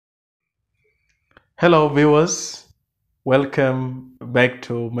Hello viewers, welcome back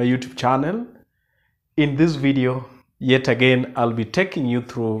to my YouTube channel. In this video, yet again, I'll be taking you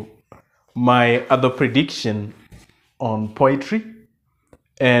through my other prediction on poetry,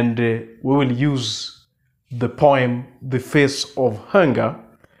 and we will use the poem The Face of Hunger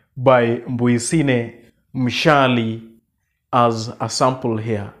by Mbuisine Mshali as a sample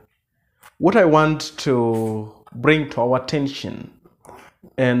here. What I want to bring to our attention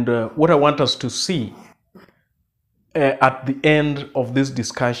and what I want us to see at the end of this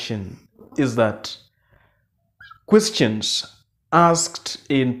discussion is that questions asked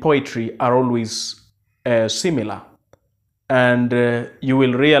in poetry are always similar. And you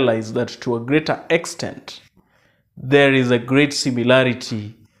will realize that to a greater extent, there is a great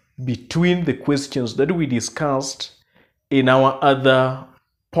similarity between the questions that we discussed in our other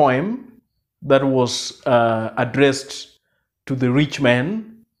poem that was addressed to the rich men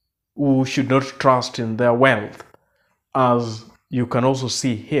who should not trust in their wealth, as you can also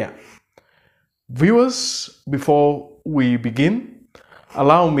see here. Viewers, before we begin,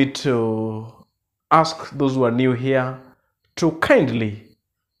 allow me to ask those who are new here to kindly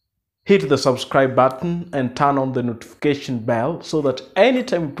hit the subscribe button and turn on the notification bell so that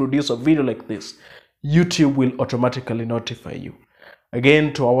anytime we produce a video like this, YouTube will automatically notify you.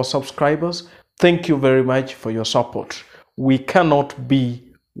 Again, to our subscribers, thank you very much for your support. We cannot be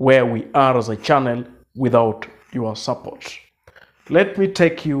where we are as a channel without your support. Let me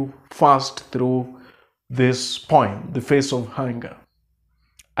take you first through this poem, The Face of Hunger.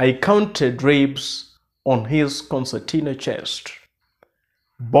 I counted ribs on his concertina chest,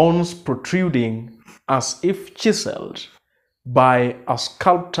 bones protruding as if chiseled by a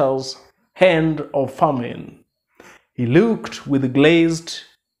sculptor's hand of famine. He looked with glazed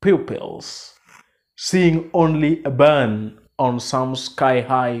pupils, seeing only a burn on some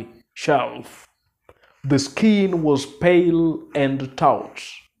sky-high shelf. The skin was pale and taut,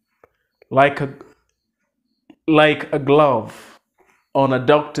 like a glove on a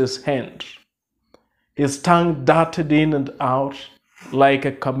doctor's hand. His tongue darted in and out like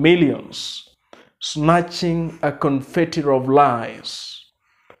a chameleon's, snatching a confetti of lies.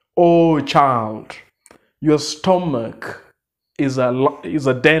 Oh, child, your stomach is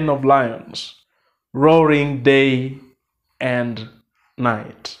a den of lions, roaring day and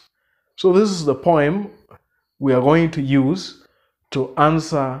night. So this is the poem we are going to use to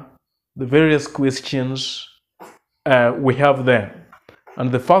answer the various questions we have there.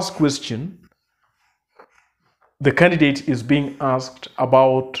 And the first question, the candidate is being asked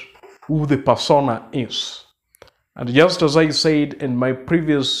about who the persona is. And just as I said in my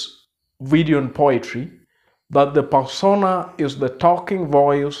previous video on poetry, that the persona is the talking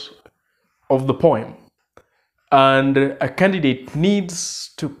voice of the poem. And a candidate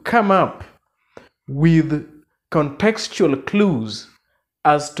needs to come up with contextual clues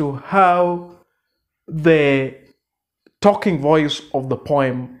as to how the talking voice of the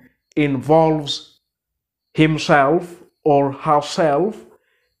poem involves himself or herself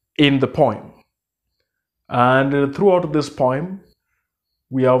in the poem. And throughout this poem,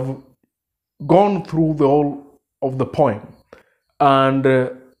 we have gone through the whole of the poem. And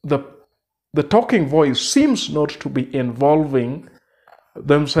the talking voice seems not to be involving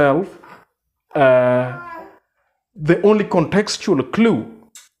themselves. The only contextual clue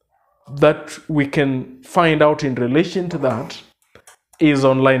that we can find out in relation to that is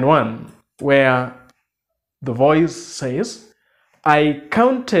on line 1, where the voice says, I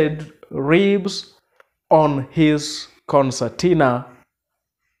counted ribs on his concertina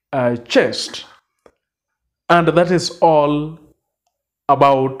chest. And that is all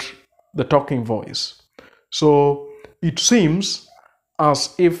about the talking voice. So it seems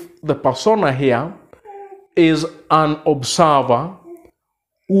as if the persona here is an observer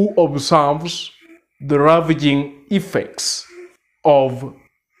who observes the ravaging effects of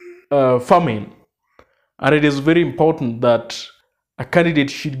famine. And it is very important that a candidate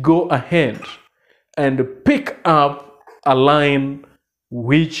should go ahead and pick up a line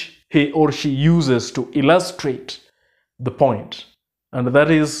which he or she uses to illustrate the point. And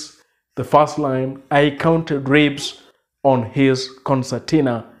that is the first line, I counted ribs on his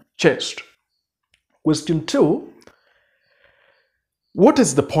concertina chest. Question 2, what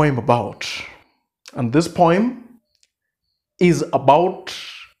is the poem about? And this poem is about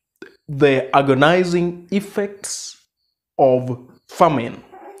the agonizing effects of famine.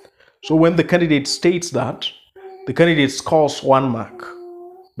 So when the candidate states that, the candidate scores 1 mark.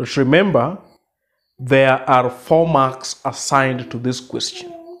 But remember, there are 4 marks assigned to this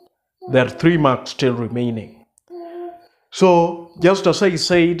question. There are 3 marks still remaining. So just as I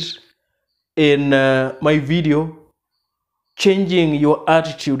said, in my video, changing your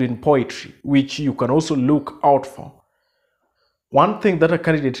attitude in poetry, which you can also look out for. One thing that a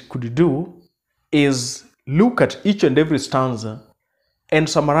candidate could do is look at each and every stanza and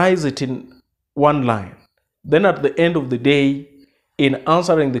summarize it in one line. Then at the end of the day, in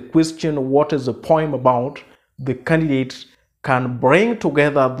answering the question, what is the poem about, the candidate can bring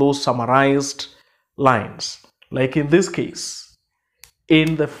together those summarized lines. Like in this case,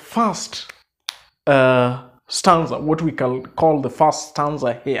 in the first stanza, what we can call the first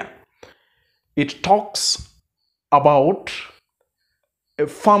stanza here, it talks about a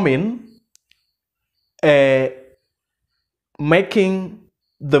famine making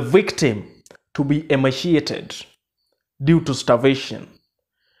the victim to be emaciated due to starvation.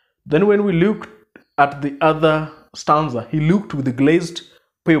 Then when we look at the other stanza, he looked with the glazed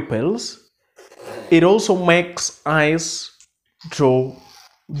pupils. It also makes eyes to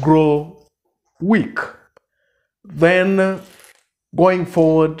grow weak. Then going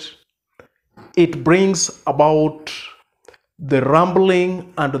forward, it brings about the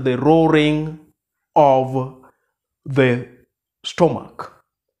rumbling and the roaring of the stomach.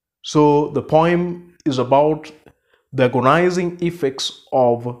 So the poem is about the agonizing effects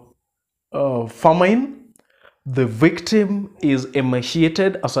of famine. The victim is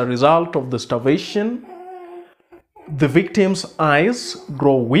emaciated as a result of the starvation. The victim's eyes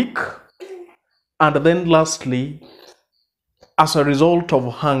grow weak. And then lastly, as a result of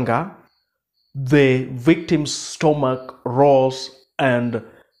hunger, the victim's stomach roars and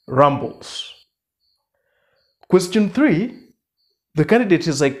rumbles. Question 3, the candidate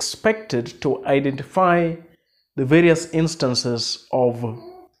is expected to identify the various instances of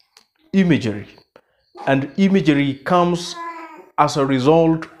imagery. And imagery comes as a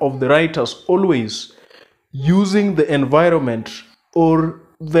result of the writers always using the environment or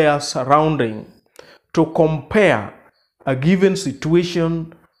their surrounding to compare a given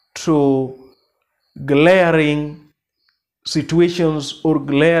situation to glaring situations or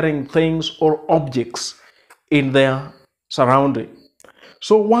glaring things or objects in their surrounding.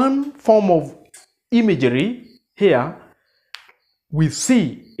 So one form of imagery here we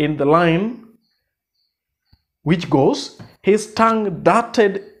see in the line which goes, his tongue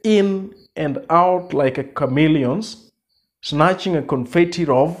darted in and out like a chameleon's, snatching a confetti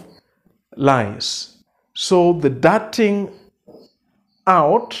of lies. So the darting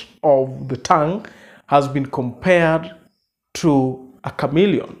out of the tongue has been compared to a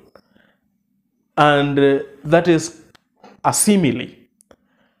chameleon, and that is a simile,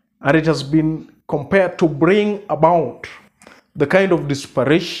 and it has been compared to bring about the kind of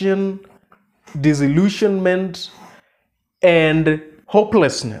desperation, disillusionment, and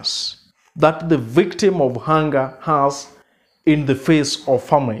hopelessness that the victim of hunger has in the face of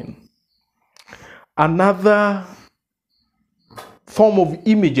famine. Another form of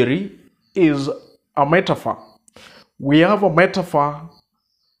imagery is a metaphor. We have a metaphor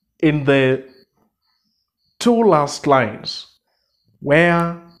in the two last lines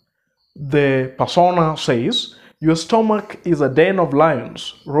where the persona says, your stomach is a den of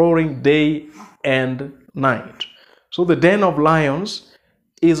lions roaring day and night. So the den of lions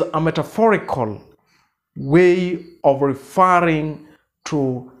is a metaphorical way of referring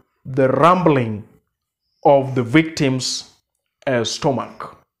to the rumbling of the victim's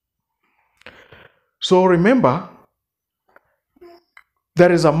stomach. So remember,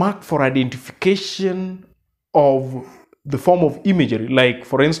 there is a mark for identification of the form of imagery, like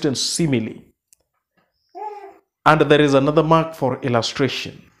for instance, simile. And there is another mark for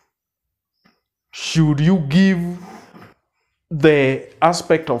illustration. Should you give the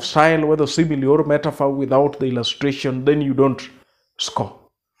aspect of style, whether simile or metaphor, without the illustration, then you don't score.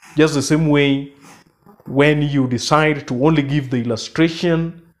 Just the same way, when you decide to only give the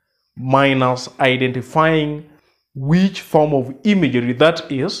illustration minus identifying which form of imagery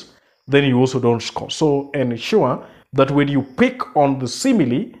that is, then you also don't score. So ensure that when you pick on the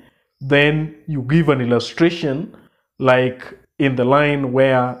simile, then you give an illustration, like in the line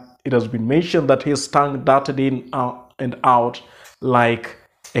where it has been mentioned that his tongue darted in and out like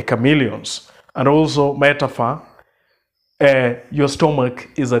a chameleon's. And also metaphor, your stomach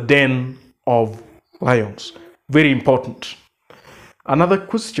is a den of lions. Very important. Another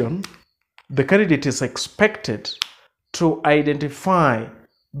question, the candidate is expected to identify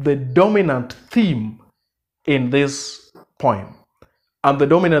the dominant theme in this poem. And the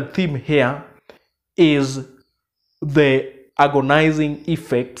dominant theme here is the agonizing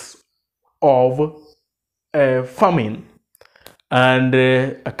effects of famine. And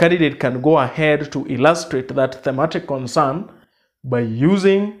a candidate can go ahead to illustrate that thematic concern by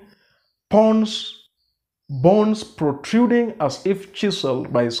using bones protruding as if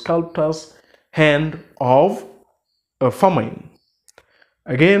chiseled by sculptor's hand of a famine.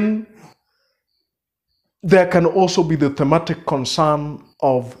 Again, there can also be the thematic concern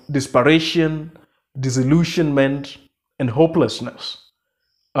of desperation, disillusionment, and hopelessness.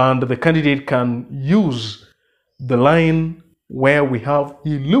 And the candidate can use the line where we have,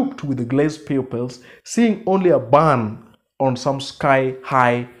 he looked with the glazed pupils, seeing only a barn on some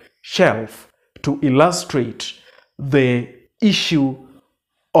sky-high shelf, to illustrate the issue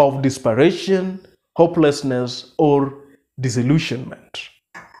of desperation, hopelessness, or disillusionment.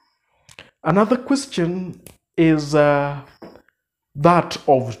 Another question is that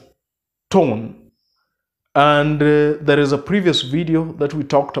of tone. And there is a previous video that we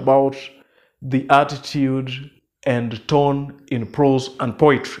talked about the attitude and tone in prose and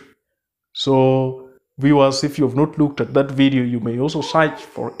poetry. So viewers, if you have not looked at that video, you may also search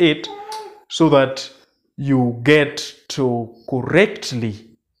for it so that you get to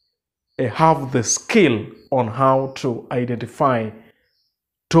correctly have the skill on how to identify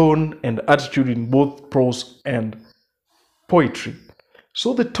tone and attitude in both prose and poetry.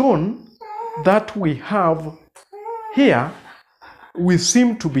 So the tone that we have here, we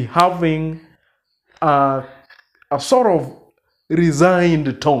seem to be having a sort of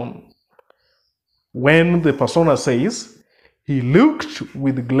resigned tone. When the persona says, he looked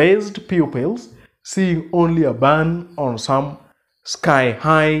with glazed pupils, seeing only a barn on some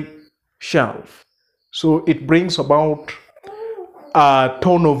sky-high shelf. So it brings about a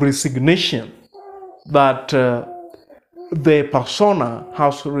tone of resignation that the persona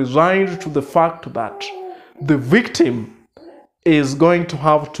has resigned to the fact that the victim is going to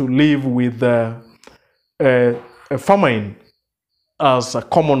have to live with a famine as a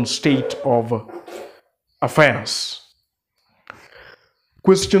common state of affairs.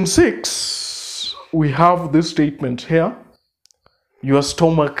 Question 6, we have this statement here. Your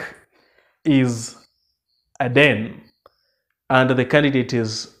stomach is a den, and the candidate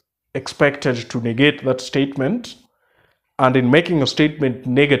is expected to negate that statement. And in making a statement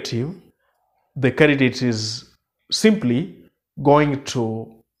negative, the candidate is simply going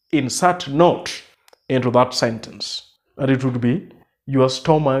to insert not into that sentence. And it would be, your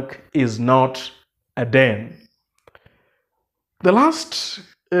stomach is not a den. The last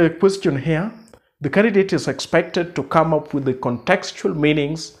question here, the candidate is expected to come up with the contextual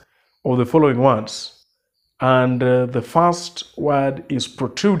meanings of the following words. And the first word is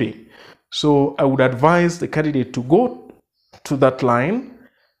protruding. So I would advise the candidate to go to that line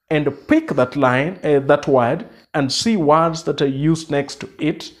and pick that line, that word, and see words that are used next to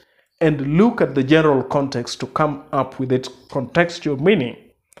it, and look at the general context to come up with its contextual meaning.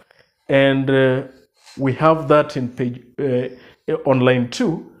 And we have that in page on line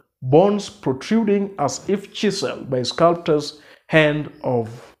 2, bones protruding as if chiseled by sculptor's hand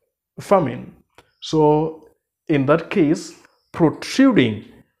of famine. So in that case, protruding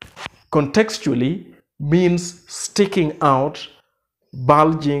contextually means sticking out,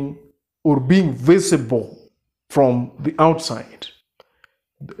 bulging, or being visible from the outside.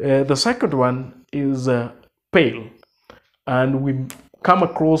 The second one is pale, and we come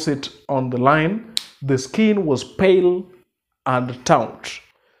across it on the line, the skin was pale and taut.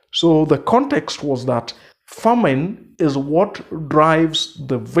 So the context was that famine is what drives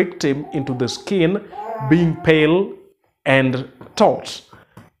the victim into the skin being pale and taut.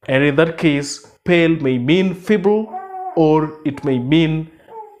 And in that case, pale may mean feeble, or it may mean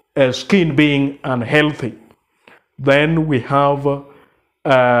skin being unhealthy. Then we have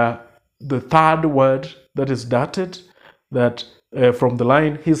the third word that is darted, that from the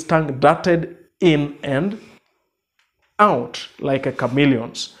line, his tongue darted in and out like a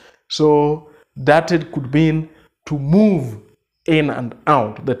chameleon's. So darted could mean to move in and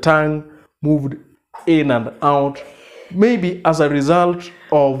out. The tongue moved in and out, maybe as a result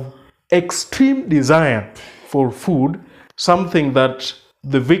of extreme desire for food, something that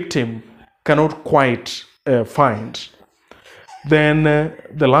the victim cannot quite find. Then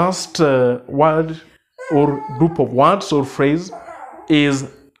the last word or group of words or phrase is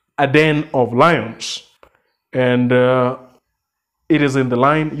a den of lions. And it is in the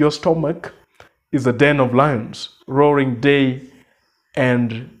line, your stomach is a den of lions, roaring day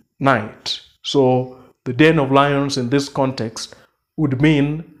and night. So the den of lions in this context would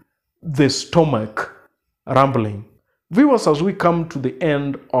mean the stomach rumbling. Viewers, as we come to the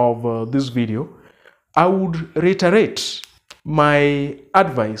end of this video, I would reiterate my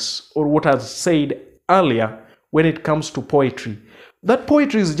advice, or what I said earlier when it comes to poetry, that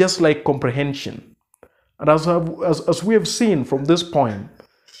poetry is just like comprehension. And as we have seen from this poem,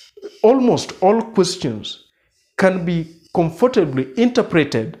 almost all questions can be comfortably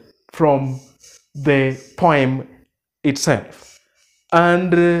interpreted from the poem itself.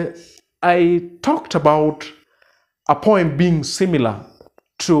 And I talked about a poem being similar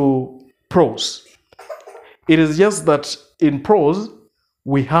to prose. It is just that in prose,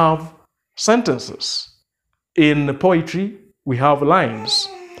 we have sentences. In poetry, we have lines.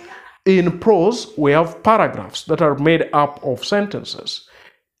 In prose, we have paragraphs that are made up of sentences.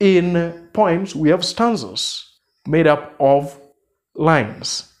 In poems, we have stanzas made up of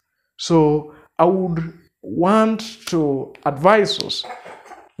lines. So I would want to advise us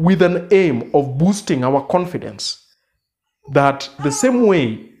with an aim of boosting our confidence that the same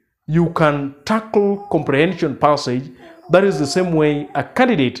way you can tackle comprehension passage, that is the same way a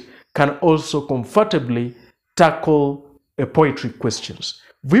candidate can also comfortably tackle a poetry questions.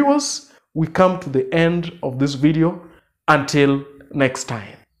 Viewers, we come to the end of this video. Until next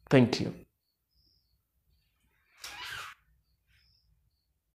time, thank you.